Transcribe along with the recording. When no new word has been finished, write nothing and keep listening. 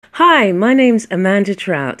Hi, my name's Amanda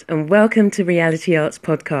Trout and welcome to Reality Arts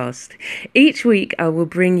Podcast. Each week I will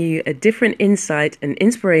bring you a different insight and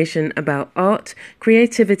inspiration about art,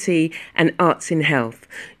 creativity and arts in health.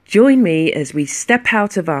 Join me as we step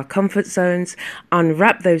out of our comfort zones,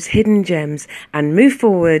 unwrap those hidden gems and move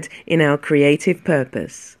forward in our creative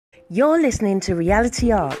purpose. You're listening to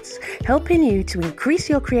Reality Arts, helping you to increase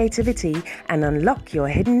your creativity and unlock your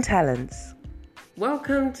hidden talents.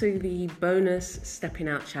 Welcome to the bonus Stepping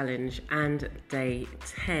Out Challenge and day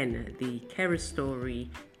 10. The Carer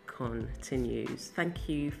story continues. Thank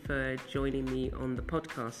you for joining me on the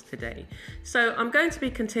podcast today. So I'm going to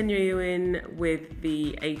be continuing with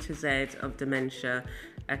the A to Z of dementia,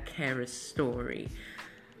 a carer story.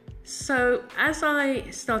 So as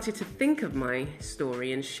I started to think of my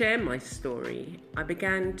story and share my story, I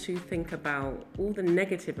began to think about all the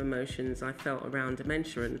negative emotions I felt around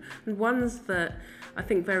dementia and ones that I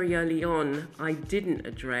think very early on I didn't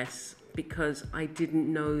address because I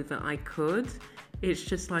didn't know that I could. It's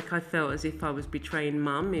just like I felt as if I was betraying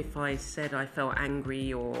mum if I said I felt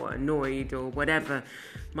angry or annoyed or whatever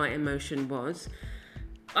my emotion was.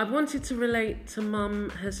 I wanted to relate to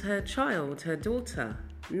mum as her child, her daughter,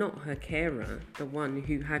 not her carer, the one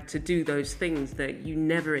who had to do those things that you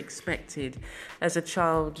never expected as a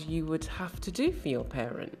child you would have to do for your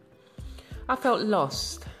parent. I felt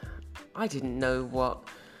lost. I didn't know what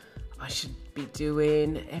I should be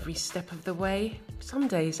doing every step of the way. Some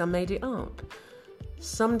days I made it up.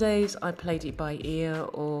 Some days I played it by ear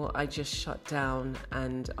or I just shut down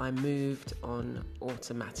and I moved on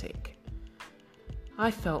automatic. I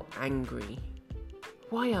felt angry.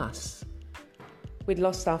 Why us? We'd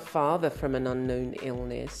lost our father from an unknown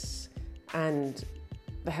illness, and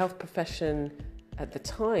the health profession at the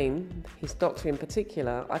time, his doctor in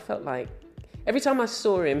particular, I felt like every time I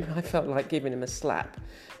saw him, I felt like giving him a slap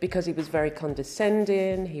because he was very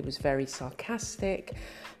condescending, he was very sarcastic,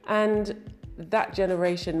 and that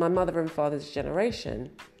generation, my mother and father's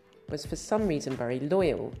generation, was for some reason very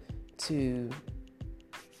loyal to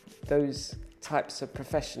those types of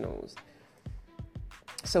professionals.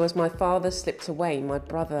 So as my father slipped away, my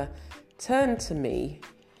brother turned to me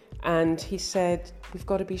and he said, "We've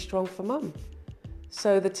got to be strong for mum."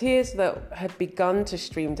 So the tears that had begun to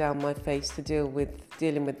stream down my face to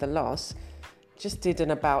dealing with the loss just did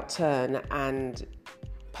an about turn, and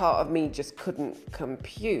part of me just couldn't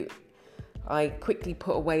compute. I quickly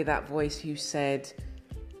put away that voice who said,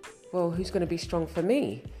 "Well, who's going to be strong for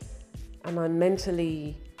me?" And I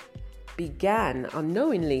mentally began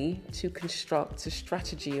unknowingly to construct a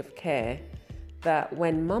strategy of care that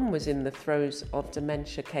when mum was in the throes of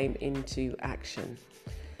dementia came into action.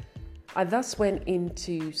 I thus went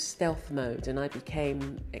into stealth mode and I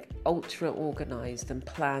became ultra organised and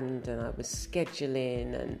planned, and I was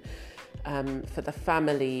scheduling and for the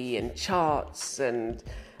family and charts and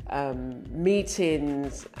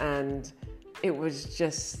meetings, and it was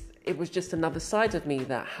just another side of me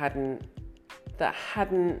that hadn't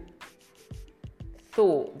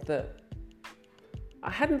thought that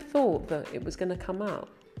it was going to come out.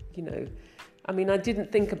 I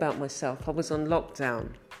didn't think about myself. I was on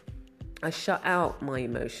lockdown. I shut out my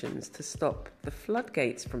emotions to stop the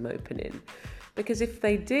floodgates from opening, because if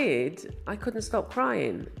they did, I couldn't stop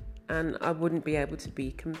crying and I wouldn't be able to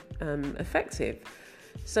be effective.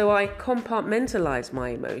 So I compartmentalized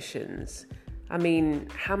my emotions.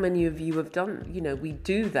 How many of you have done, we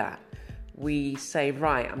do that. We say,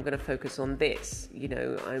 right, I'm going to focus on this.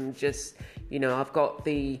 I've got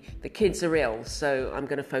the kids are ill, so I'm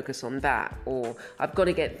going to focus on that. Or I've got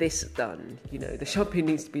to get this done. The shopping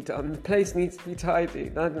needs to be done. The place needs to be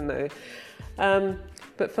tidied. I don't know.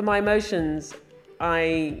 But for my emotions,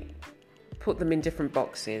 I put them in different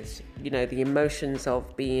boxes. The emotions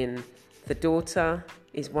of being the daughter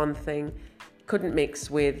is one thing. Couldn't mix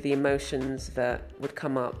with the emotions that would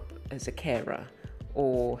come up as a carer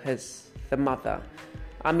or as the mother.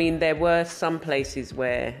 There were some places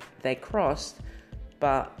where they crossed,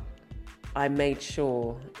 but I made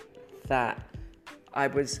sure that I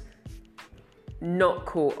was not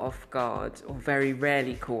caught off guard, or very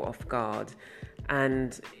rarely caught off guard.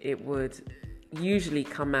 And it would usually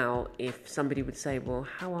come out if somebody would say, "Well,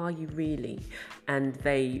 how are you really?" And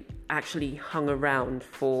they actually hung around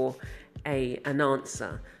for an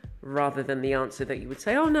answer, rather than the answer that you would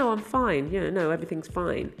say, "Oh no, I'm fine. No, everything's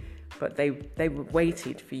fine." But they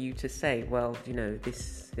waited for you to say, "Well,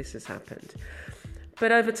 this has happened."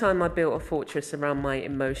 But over time, I built a fortress around my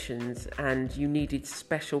emotions, and you needed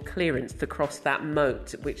special clearance to cross that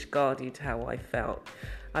moat which guarded how I felt.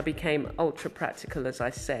 I became ultra practical, as I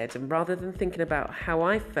said, and rather than thinking about how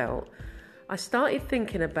I felt, I started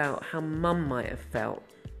thinking about how mum might have felt.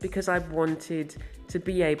 because I wanted to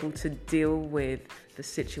be able to deal with the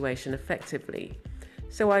situation effectively.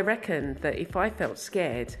 So I reckoned that if I felt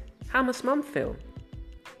scared, how must Mum feel?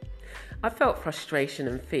 I felt frustration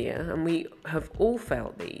and fear, and we have all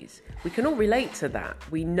felt these. We can all relate to that.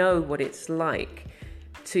 We know what it's like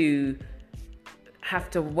to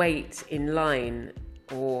have to wait in line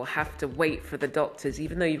or have to wait for the doctors,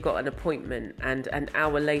 even though you've got an appointment, and an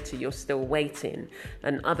hour later you're still waiting,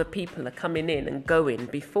 and other people are coming in and going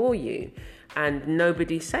before you, and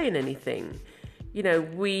nobody's saying anything. You know,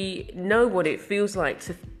 we know what it feels like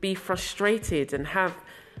to be frustrated and have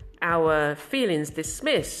our feelings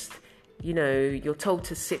dismissed. You know, you're told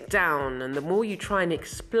to sit down, and the more you try and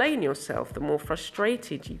explain yourself, the more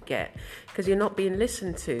frustrated you get because you're not being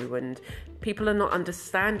listened to, and people are not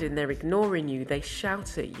understanding, they're ignoring you, they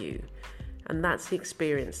shout at you. And that's the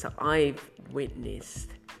experience that I've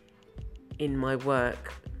witnessed in my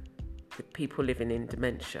work with people living in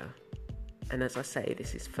dementia. And as I say,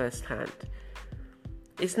 this is firsthand.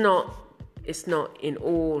 It's not in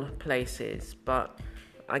all places, but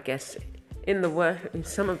I guess in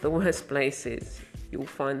some of the worst places, you'll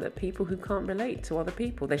find that people who can't relate to other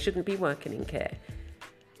people, they shouldn't be working in care.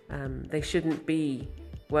 They shouldn't be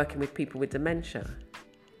working with people with dementia.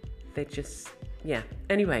 They just, yeah.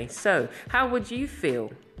 Anyway, so how would you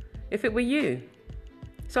feel if it were you?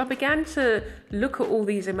 So I began to look at all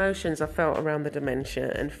these emotions I felt around the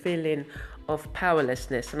dementia and feeling of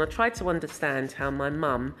powerlessness, and I tried to understand how my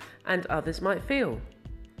mum and others might feel.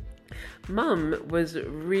 Mum was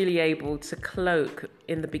really able to cloak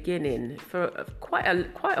in the beginning for quite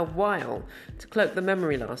a while, to cloak the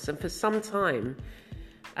memory loss, and for some time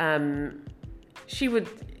she would,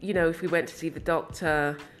 you know, if we went to see the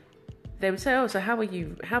doctor, they would say, "Oh, so how are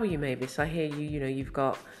you, Mavis? I hear you, you know, you've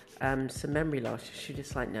got some memory loss." She'd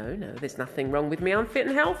just like, no, there's nothing wrong with me, I'm fit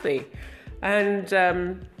and healthy. And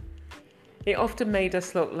it often made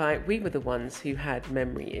us look like we were the ones who had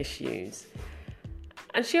memory issues.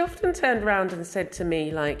 And she often turned around and said to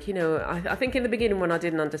me, like, you know, I think in the beginning when I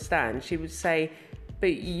didn't understand, she would say,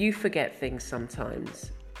 "But you forget things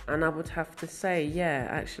sometimes." And I would have to say, yeah,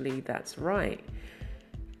 actually, that's right.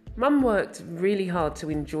 Mum worked really hard to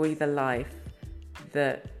enjoy the life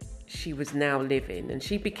that she was now living. And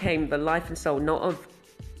she became the life and soul, not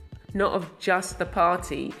of just the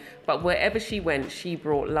party, but wherever she went, she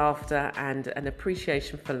brought laughter and an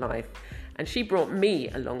appreciation for life. And she brought me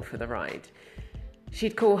along for the ride.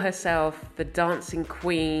 She'd call herself the dancing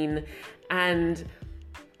queen. And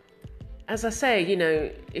as I say, you know,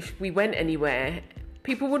 if we went anywhere,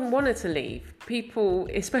 people wouldn't want her to leave. People,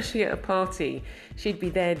 especially at a party, she'd be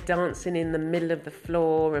there dancing in the middle of the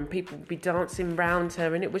floor and people would be dancing round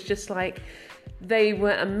her. And it was just like they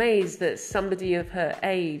were amazed that somebody of her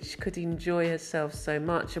age could enjoy herself so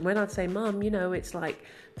much. And when I'd say, "Mum, you know, it's like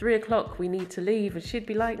 3:00, we need to leave," and she'd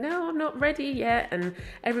be like, "No, I'm not ready yet." And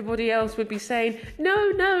everybody else would be saying,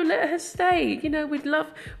 No, let her stay. You know, we'd love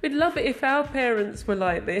it if our parents were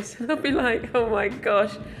like this." And I'd be like, "Oh my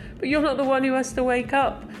gosh, but you're not the one who has to wake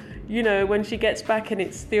up, you know, when she gets back and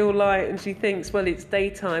it's still light and she thinks, well, it's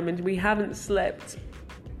daytime and we haven't slept,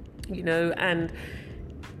 you know, and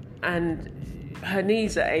her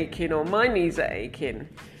knees are aching or my knees are aching."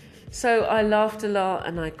 So I laughed a lot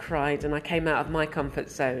and I cried and I came out of my comfort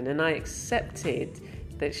zone and I accepted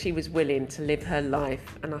that she was willing to live her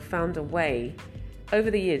life, and I found a way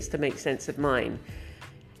over the years to make sense of mine.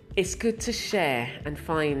 It's good to share and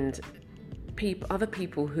find other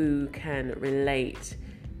people who can relate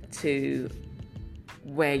to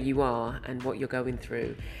where you are and what you're going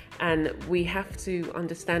through. And we have to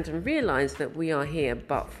understand and realize that we are here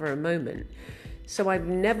but for a moment. So I've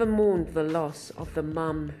never mourned the loss of the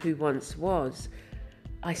mum who once was.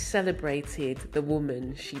 I celebrated the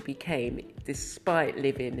woman she became despite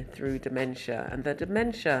living through dementia. And the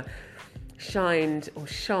dementia shone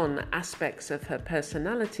aspects of her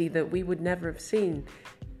personality that we would never have seen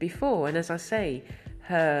before. And as I say,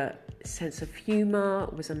 her sense of humour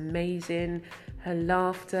was amazing. Her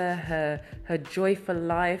laughter, her joy for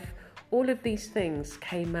life, all of these things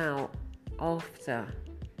came out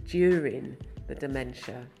during the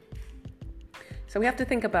dementia. So we have to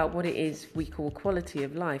think about what it is we call quality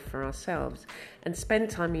of life for ourselves and spend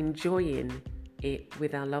time enjoying it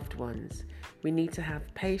with our loved ones. We need to have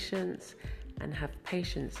patience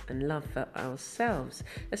and love for ourselves,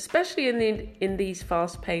 especially in these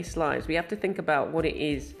fast-paced lives. We have to think about what it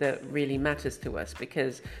is that really matters to us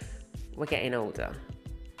because we're getting older.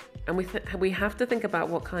 And we have to think about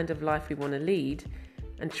what kind of life we want to lead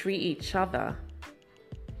and treat each other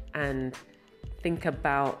and think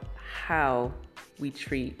about how we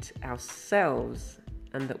treat ourselves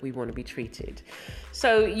and that we want to be treated.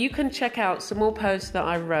 So you can check out some more posts that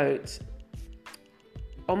I wrote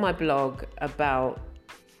on my blog about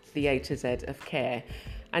the A to Z of care.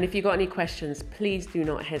 And if you've got any questions, please do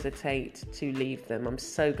not hesitate to leave them. I'm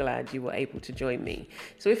so glad you were able to join me.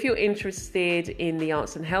 So if you're interested in the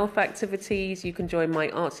arts and health activities, you can join my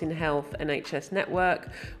Arts in Health NHS network,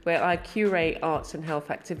 where I curate arts and health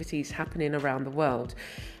activities happening around the world.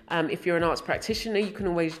 If you're an arts practitioner, you can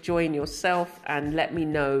always join yourself and let me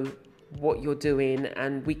know what you're doing,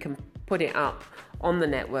 and we can put it up on the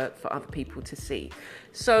network for other people to see.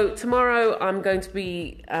 So tomorrow I'm going to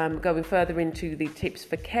be going further into the tips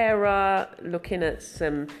for carer, looking at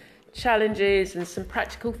some challenges and some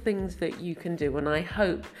practical things that you can do. And I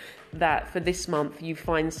hope that for this month you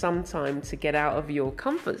find some time to get out of your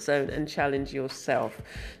comfort zone and challenge yourself.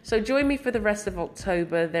 So join me for the rest of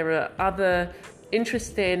October. There are other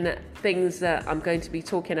interesting things that I'm going to be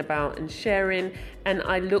talking about and sharing, and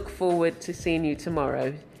I look forward to seeing you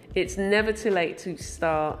tomorrow. It's never too late to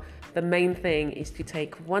start. The main thing is to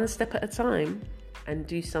take one step at a time and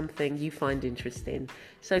do something you find interesting.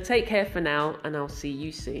 So take care for now, and I'll see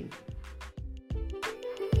you soon.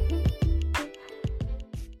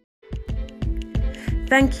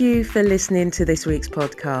 Thank you for listening to this week's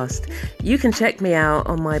podcast. You can check me out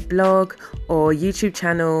on my blog or YouTube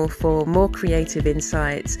channel for more creative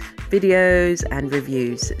insights, videos, and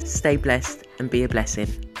reviews. Stay blessed and be a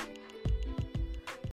blessing.